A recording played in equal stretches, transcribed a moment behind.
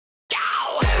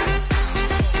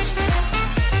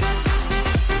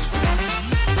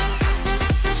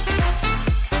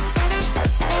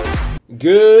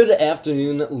Good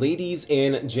afternoon, ladies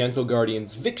and gentle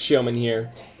guardians. Vic Showman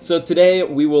here. So today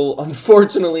we will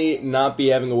unfortunately not be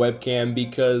having a webcam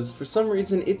because for some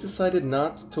reason it decided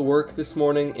not to work this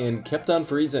morning and kept on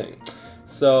freezing.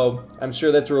 So I'm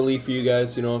sure that's a relief for you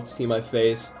guys, so you don't have to see my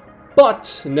face.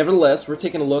 But nevertheless, we're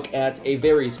taking a look at a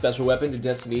very special weapon to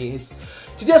Destiny's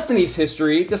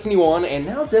history, Destiny 1 and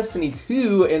now Destiny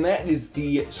 2, and that is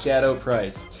the Shadow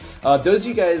Price. Those of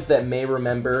you guys that may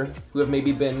remember, who have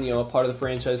maybe been, a part of the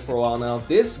franchise for a while now,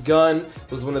 this gun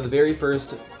was one of the very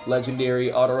first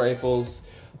legendary auto rifles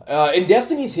in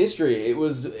Destiny's history.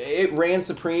 It ran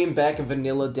supreme back in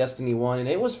vanilla Destiny 1, and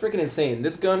it was freaking insane.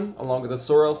 This gun, along with the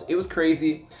Soros, it was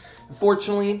crazy.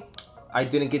 Unfortunately, I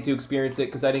didn't get to experience it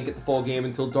because I didn't get the full game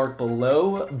until Dark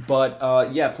Below, but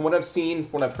yeah, from what I've seen,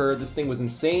 from what I've heard, this thing was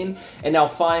insane. And now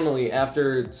finally,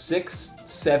 after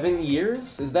 6-7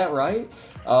 years, is that right?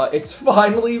 It's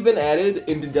finally been added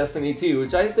into Destiny 2,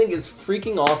 which I think is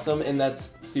freaking awesome, and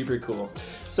that's super cool.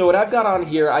 So what I've got on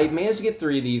here, I managed to get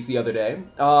 3 of these the other day.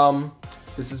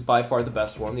 This is by far the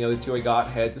best one. The other 2 I got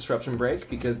had Disruption Break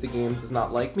because the game does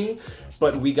not like me.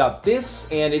 But we got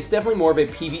this, and it's definitely more of a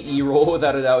PvE role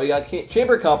without a doubt. We got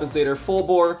Chamber Compensator, Full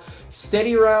Bore,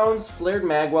 Steady Rounds, Flared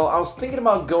Magwell. I was thinking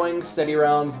about going Steady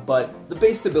Rounds, but the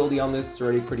base stability on this is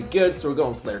already pretty good, so we're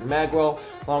going Flared Magwell,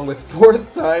 along with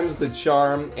 4th times the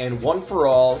Charm and One for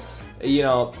All.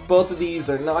 Both of these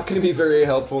are not going to be very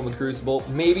helpful in the Crucible.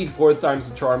 Maybe 4th times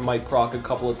the Charm might proc a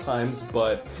couple of times,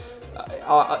 but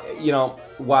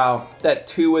wow, that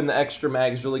 2 in the extra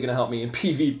mag is really going to help me in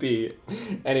PvP.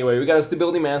 Anyway, we got a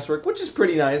Stability Masterwork, which is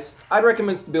pretty nice. I'd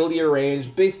recommend Stability or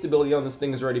Range. Base stability on this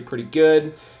thing is already pretty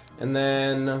good. And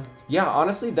then, yeah,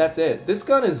 honestly, that's it. This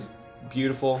gun is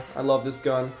beautiful. I love this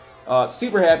gun.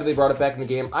 Super happy they brought it back in the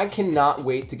game. I cannot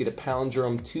wait to get a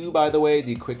Palindrome 2, by the way,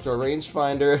 the Quick Draw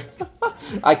Rangefinder.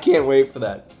 I can't wait for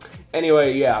that.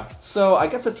 Anyway, yeah, so I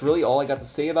guess that's really all I got to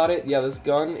say about it. Yeah, this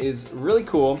gun is really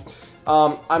cool.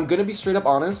 I'm gonna be straight up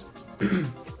honest.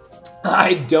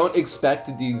 I don't expect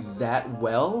to do that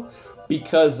well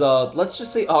because, let's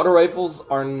just say auto rifles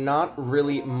are not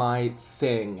really my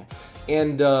thing.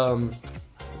 And,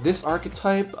 this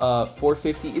archetype,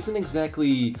 450, isn't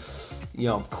exactly,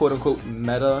 quote-unquote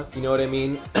meta, if you know what I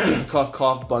mean. Cough,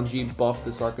 cough, Bungie, buff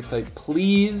this archetype,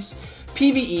 please.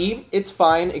 PvE, it's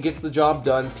fine, it gets the job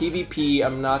done. PvP,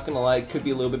 I'm not gonna lie, it could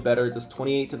be a little bit better, just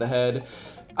 28 to the head.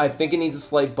 I think it needs a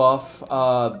slight buff.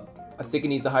 I think it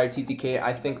needs a higher TTK.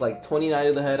 I think like 29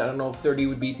 to the head. I don't know if 30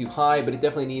 would be too high, but it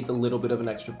definitely needs a little bit of an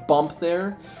extra bump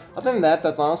there. Other than that,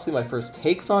 that's honestly my first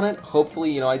takes on it.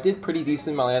 Hopefully, I did pretty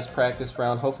decent in my last practice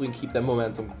round. Hopefully we can keep that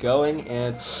momentum going,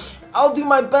 and I'll do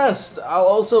my best. I'll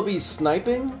also be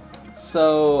sniping.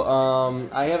 So,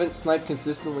 I haven't sniped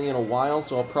consistently in a while,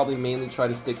 so I'll probably mainly try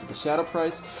to stick to the Shadow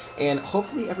Price, and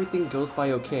hopefully everything goes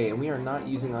by okay, and we are not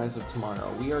using Eyes of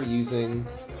Tomorrow. We are using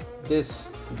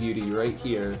this beauty right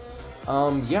here.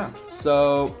 Yeah,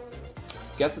 so,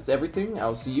 guess that's everything.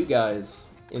 I'll see you guys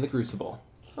in the Crucible.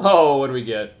 Oh, what do we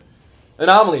get?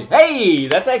 Anomaly. Hey,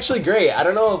 that's actually great. I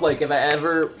don't know if I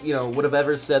ever, would have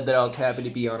ever said that I was happy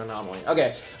to be on Anomaly.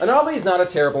 Okay, Anomaly is not a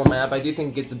terrible map. I do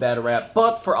think it gets a bad rap,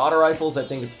 but for auto rifles, I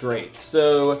think it's great.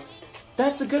 So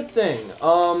that's a good thing.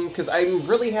 Because I'm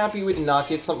really happy we did not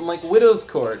get something like Widow's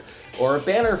Court or a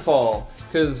Bannerfall,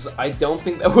 because I don't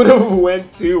think that would have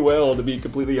went too well, to be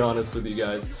completely honest with you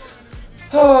guys.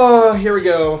 Oh, here we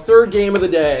go. 3rd game of the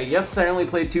day. Yes, I only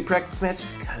played 2 practice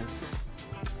matches because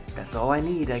that's all I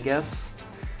need, I guess.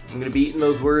 I'm gonna be eating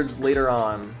those words later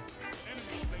on.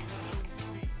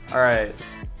 Alright.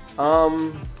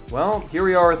 Well, here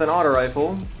we are with an auto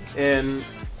rifle in,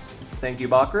 thank you,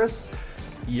 Bakris,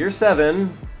 year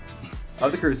 7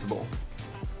 of the Crucible.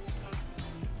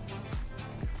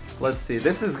 Let's see,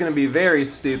 this is gonna be very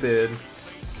stupid.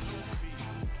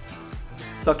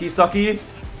 Sucky, sucky.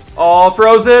 Oh,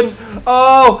 frozen!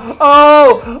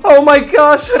 Oh my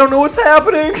gosh, I don't know what's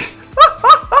happening!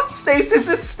 Stasis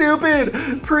is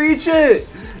stupid! Preach it!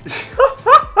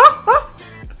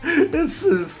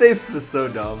 Stasis is so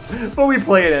dumb. But we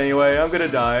play it anyway, I'm gonna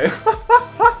die.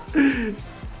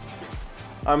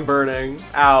 I'm burning.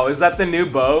 Ow, is that the new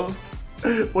bow?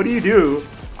 What do?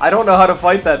 I don't know how to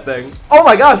fight that thing. Oh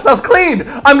my gosh, that was clean!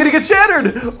 I'm gonna get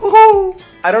shattered! Oh,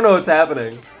 I don't know what's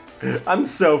happening. I'm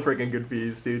so freaking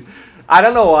confused, dude. I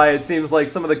don't know why it seems like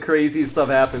some of the crazy stuff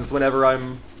happens whenever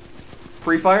I'm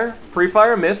pre-fire,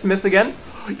 miss again.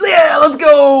 Yeah, let's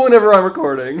go whenever I'm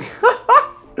recording.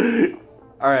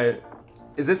 Alright,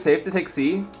 is it safe to take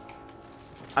C?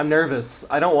 I'm nervous.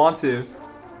 I don't want to.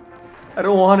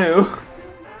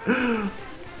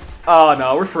 Oh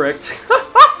no, we're fricked.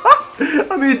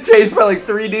 I'm being chased by like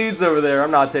 3 dudes over there.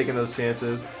 I'm not taking those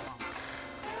chances.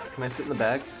 Can I sit in the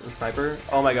back? The sniper?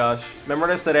 Oh my gosh. Remember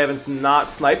when I said I haven't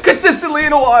not sniped consistently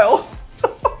in a while?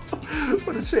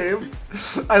 What a shame.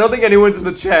 I don't think anyone's in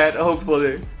the chat,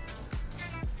 hopefully.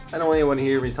 I don't want anyone to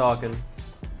hear me talking.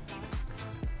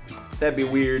 That'd be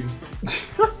weird.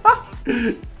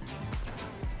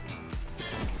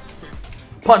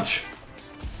 Punch!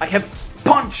 I have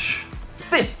punch!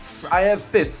 Fists! I have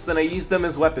fists and I use them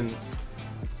as weapons.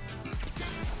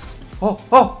 Oh,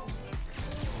 oh!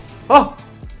 Oh!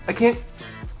 I can't.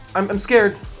 I'm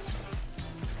scared.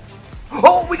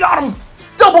 Oh, we got him!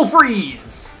 Double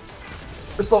freeze!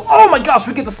 We're slow. Oh my gosh,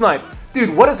 we get the snipe. Dude,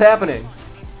 what is happening?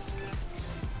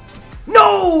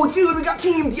 No! Dude, we got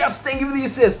teamed! Yes, thank you for the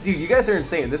assist. Dude, you guys are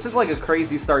insane. This is like a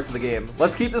crazy start to the game.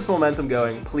 Let's keep this momentum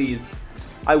going, please.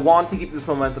 I want to keep this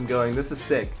momentum going. This is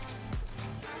sick.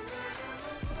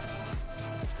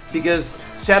 Because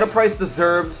Shadow Price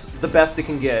deserves the best it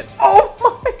can get. Oh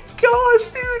my gosh,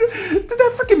 dude! Did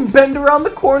that freaking bend around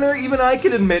the corner? Even I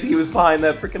can admit he was behind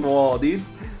that freaking wall, dude.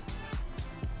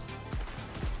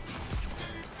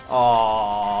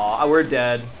 Aww, we're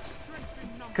dead.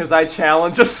 Because I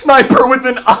challenge a sniper with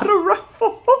an auto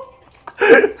rifle.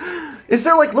 Is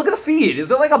there like, look at the feed. Is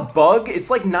there like a bug? It's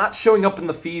like not showing up in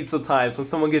the feed sometimes when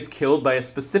someone gets killed by a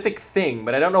specific thing,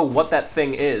 but I don't know what that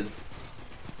thing is.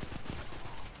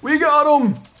 We got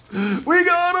him! We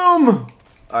got him!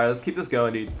 Alright, let's keep this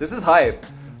going, dude. This is hype.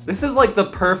 This is like the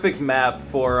perfect map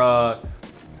for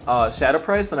Shadow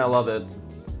Price, and I love it.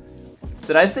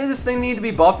 Did I say this thing needed to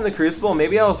be buffed in the Crucible?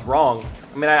 Maybe I was wrong.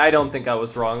 I mean, I don't think I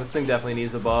was wrong. This thing definitely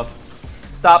needs a buff.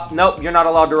 Stop. Nope, you're not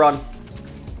allowed to run.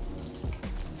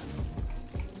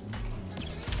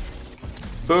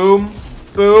 Boom.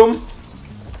 Boom.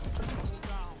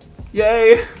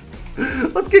 Yay.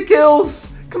 Let's get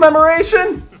kills.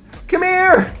 Commemoration. Come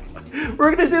here.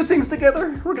 We're gonna do things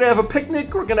together. We're gonna have a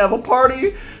picnic. We're gonna have a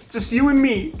party. Just you and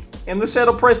me. And the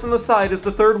Shadow Price on the side is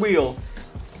the third wheel.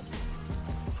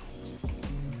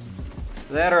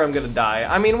 That or I'm gonna die.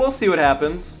 I mean, we'll see what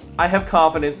happens. I have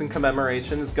confidence in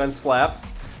Commemoration. This gun slaps.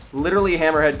 Literally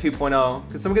Hammerhead 2.0.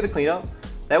 Could someone get the cleanup?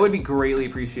 That would be greatly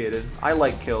appreciated. I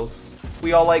like kills.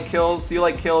 We all like kills. You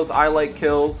like kills. I like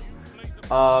kills.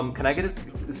 Can I get it?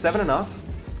 Is 7 enough?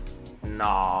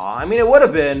 Nah. I mean, it would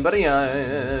have been, but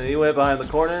yeah, he went behind the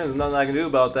corner. There's nothing I can do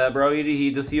about that, bro.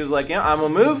 He was like, yeah, I'm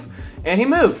gonna move, and he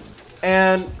moved.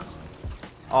 And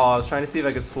oh, I was trying to see if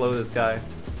I could slow this guy.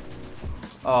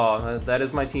 Oh, that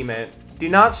is my teammate. Do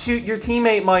not shoot your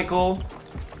teammate, Michael.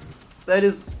 That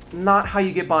is not how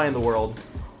you get by in the world.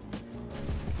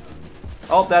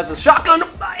 Oh, that's a shotgun,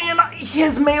 and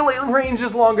his melee range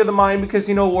is longer than mine because,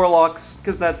 you know, warlocks,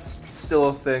 because that's still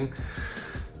a thing.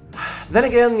 Then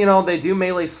again, you know, they do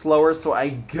melee slower, so I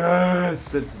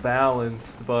guess it's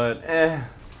balanced, but eh.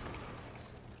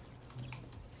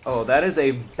 Oh, that is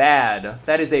a bad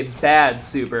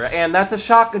super, and that's a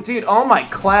shotgun, dude. Oh my,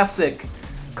 classic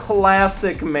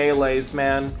melees,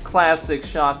 man. Classic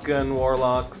shotgun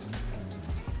warlocks.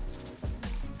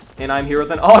 And I'm here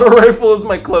with an auto rifle as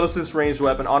my closest ranged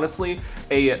weapon. Honestly,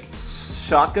 a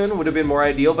shotgun would have been more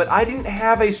ideal, but I didn't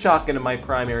have a shotgun in my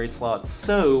primary slot,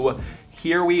 so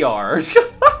here we are.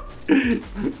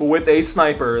 With a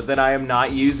sniper that I am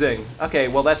not using. Okay,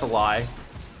 well, that's a lie.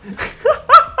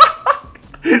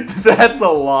 That's a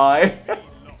lie.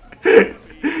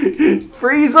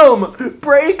 Freeze them!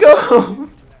 Break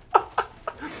them!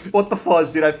 What the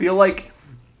fudge, dude? I feel like...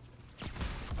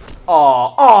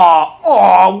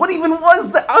 Aw, what even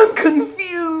was that? I'm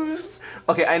confused!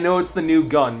 Okay, I know it's the new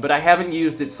gun, but I haven't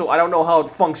used it, so I don't know how it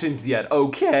functions yet,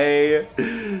 okay?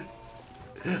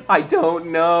 I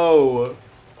don't know.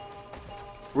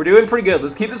 We're doing pretty good.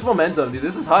 Let's keep this momentum, dude.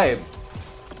 This is hype.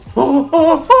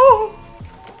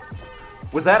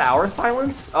 Was that our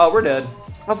silence? Oh, we're dead.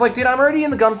 I was like, dude, I'm already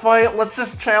in the gunfight. Let's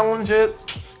just challenge it.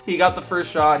 He got the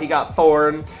first shot. He got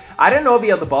Thorn. I didn't know if he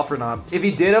had the buff or not. If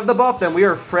he did have the buff, then we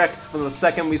were fricked from the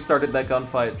second we started that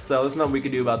gunfight. So there's nothing we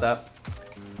can do about that.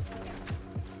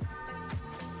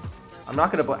 I'm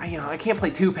not gonna, you know, I can't play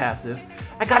too passive.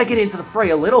 I gotta get into the fray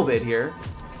a little bit here.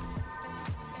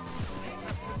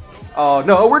 Oh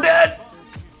no, we're dead!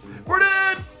 We're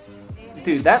dead!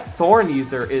 Dude, that Thorn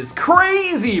user is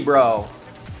crazy, bro!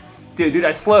 Dude,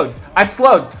 I slowed.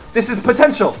 This is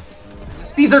potential.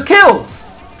 These are kills!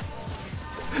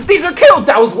 These are kills!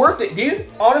 That was worth it, dude.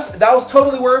 Honestly, that was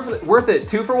totally worth it.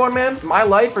 2 for 1, man. My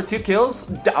life for 2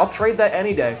 kills. I'll trade that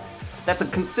any day. That's a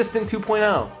consistent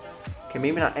 2.0. Okay,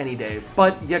 maybe not any day,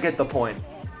 but you get the point.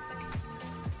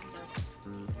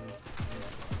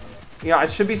 Yeah, I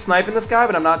should be sniping this guy,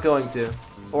 but I'm not going to.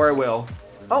 Or I will.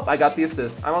 Oh, I got the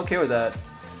assist. I'm okay with that.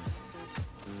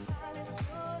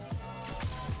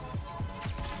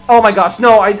 Oh my gosh,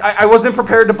 no, I wasn't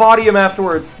prepared to body him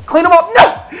afterwards. Clean him up.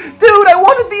 No! Dude, I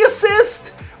wanted the assist!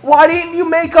 Why didn't you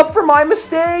make up for my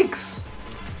mistakes?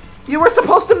 You were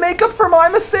supposed to make up for my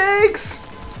mistakes!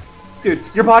 Dude,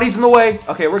 your body's in the way.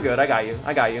 Okay, we're good. I got you.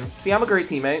 I got you. See, I'm a great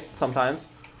teammate sometimes.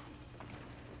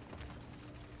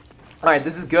 Alright,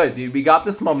 this is good, dude. We got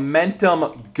this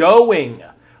momentum going.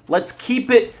 Let's keep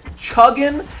it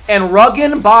chugging and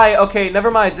rugging by... Okay,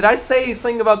 never mind. Did I say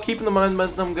something about keeping the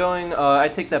momentum going? I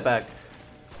take that back.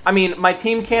 I mean, my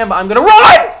team can, but I'm gonna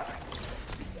run!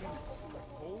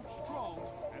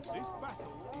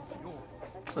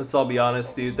 Let's all be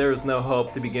honest, dude. There was no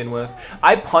hope to begin with.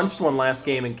 I punched one last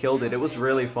game and killed it. It was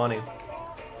really funny.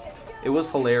 It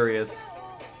was hilarious.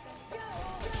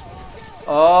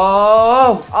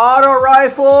 Oh! Auto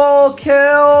rifle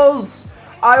kills!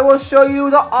 I will show you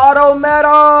the auto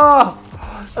meta!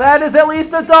 That is at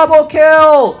least a double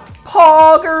kill!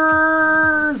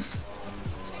 Poggers!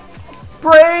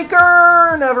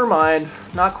 Breaker! Never mind.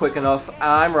 Not quick enough.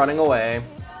 I'm running away.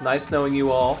 Nice knowing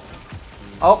you all.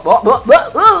 Oh,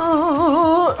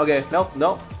 okay, nope,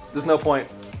 nope. There's no point.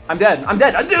 I'm dead. I'm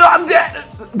dead. I'm dead.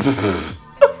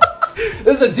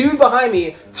 There's a dude behind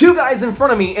me, 2 guys in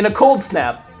front of me in a cold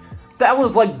snap. That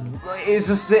was like, it's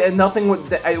just nothing.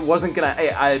 It wasn't gonna.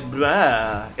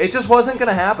 It just wasn't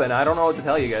gonna happen. I don't know what to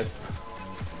tell you guys.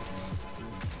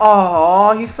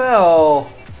 Oh, he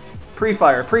fell.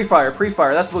 Pre-fire, pre-fire,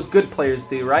 pre-fire. That's what good players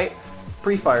do, right?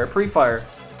 Pre-fire, pre-fire.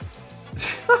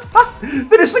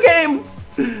 Finish the game.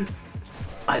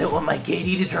 I don't want my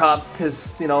KD to drop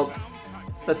because, you know,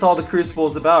 that's all the Crucible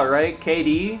is about, right?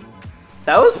 KD.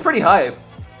 That was pretty hype.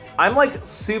 I'm like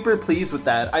super pleased with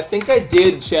that. I think I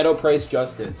did Shadow Price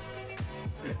justice.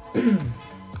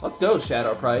 Let's go,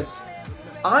 Shadow Price.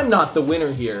 I'm not the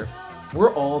winner here.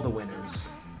 We're all the winners.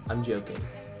 I'm joking.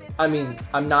 I mean,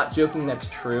 I'm not joking, that's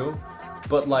true.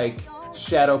 But like,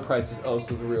 Shadow Price is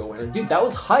also the real winner. Dude, that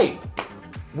was hype.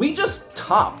 We just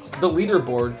topped the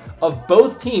leaderboard of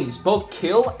both teams, both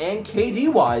kill and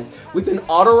KD wise, with an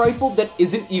auto rifle that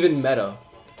isn't even meta.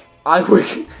 I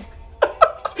would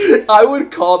I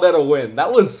would call that a win.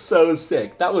 That was so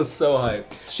sick. That was so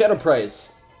hype. Shadow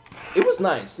Price. It was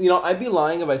nice. You know, I'd be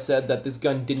lying if I said that this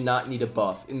gun did not need a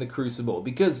buff in the Crucible,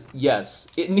 because yes,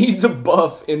 it needs a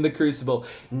buff in the Crucible.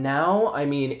 Now, I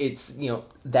mean, it's, you know,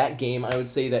 that game, I would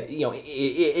say that, you know, it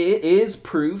is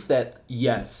proof that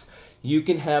yes, you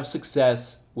can have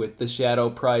success with the Shadow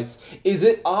Price. Is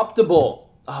it optimal?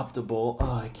 Optimal?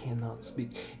 Oh, I cannot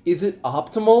speak. Is it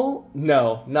optimal?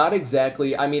 No, not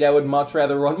exactly. I mean, I would much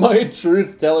rather run my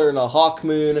Truth Teller in a Hawk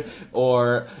Moon,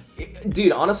 or...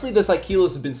 Dude, honestly, this Aikilos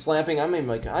has been slapping. I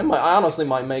honestly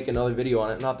might make another video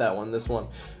on it. Not that one, this one.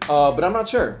 But I'm not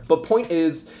sure. But point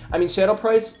is, I mean, Shadow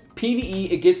Price,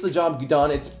 PvE, it gets the job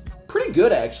done. It's pretty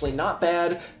good, actually. Not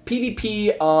bad.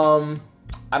 PvP,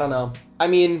 I don't know. I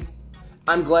mean...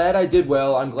 I'm glad I did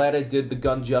well. I'm glad I did the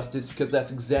gun justice because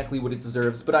that's exactly what it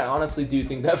deserves. But I honestly do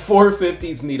think that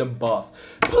 450s need a buff.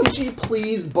 Punchy,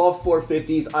 please buff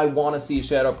 450s. I want to see a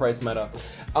Shadow Price meta.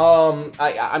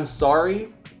 I'm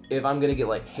sorry if I'm going to get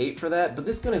like hate for that, but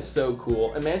this gun is so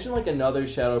cool. Imagine like another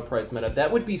Shadow Price meta.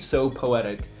 That would be so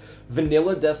poetic.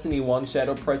 Vanilla Destiny 1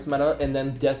 Shadow Price meta, and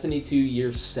then Destiny 2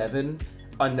 Year 7,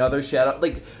 another Shadow...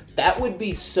 Like, that would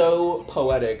be so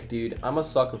poetic, dude. I'm a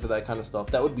sucker for that kind of stuff.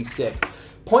 That would be sick.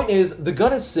 Point is, the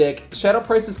gun is sick. Shadow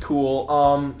Price is cool.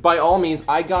 By all means,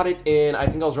 I got it in, I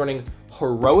think I was running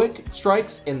Heroic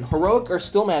Strikes, and Heroic are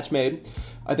still match made.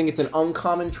 I think it's an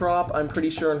uncommon drop, I'm pretty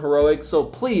sure, in Heroic. So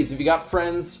please, if you got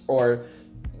friends, or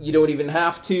you don't even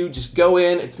have to, just go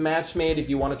in. It's match made. If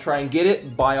you want to try and get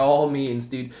it, by all means,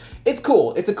 dude. It's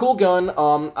cool. It's a cool gun.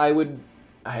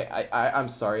 I'm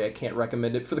sorry, I can't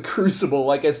recommend it for the Crucible.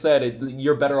 Like I said,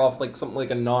 you're better off like something like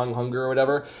a Nong Hunger or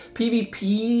whatever.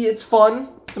 PvP, it's fun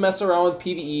to mess around with.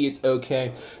 PvE, it's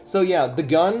okay. So yeah, the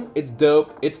gun, it's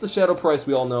dope. It's the Shadow Price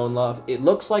we all know and love. It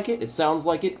looks like it. It sounds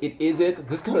like it. It is it.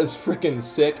 This gun is freaking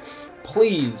sick.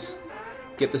 Please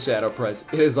get the Shadow Price.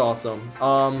 It is awesome.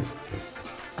 I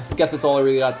guess that's all I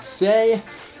really got to say.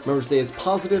 Remember to stay as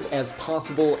positive as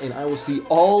possible, and I will see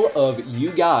all of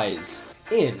you guys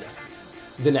in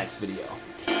the next video.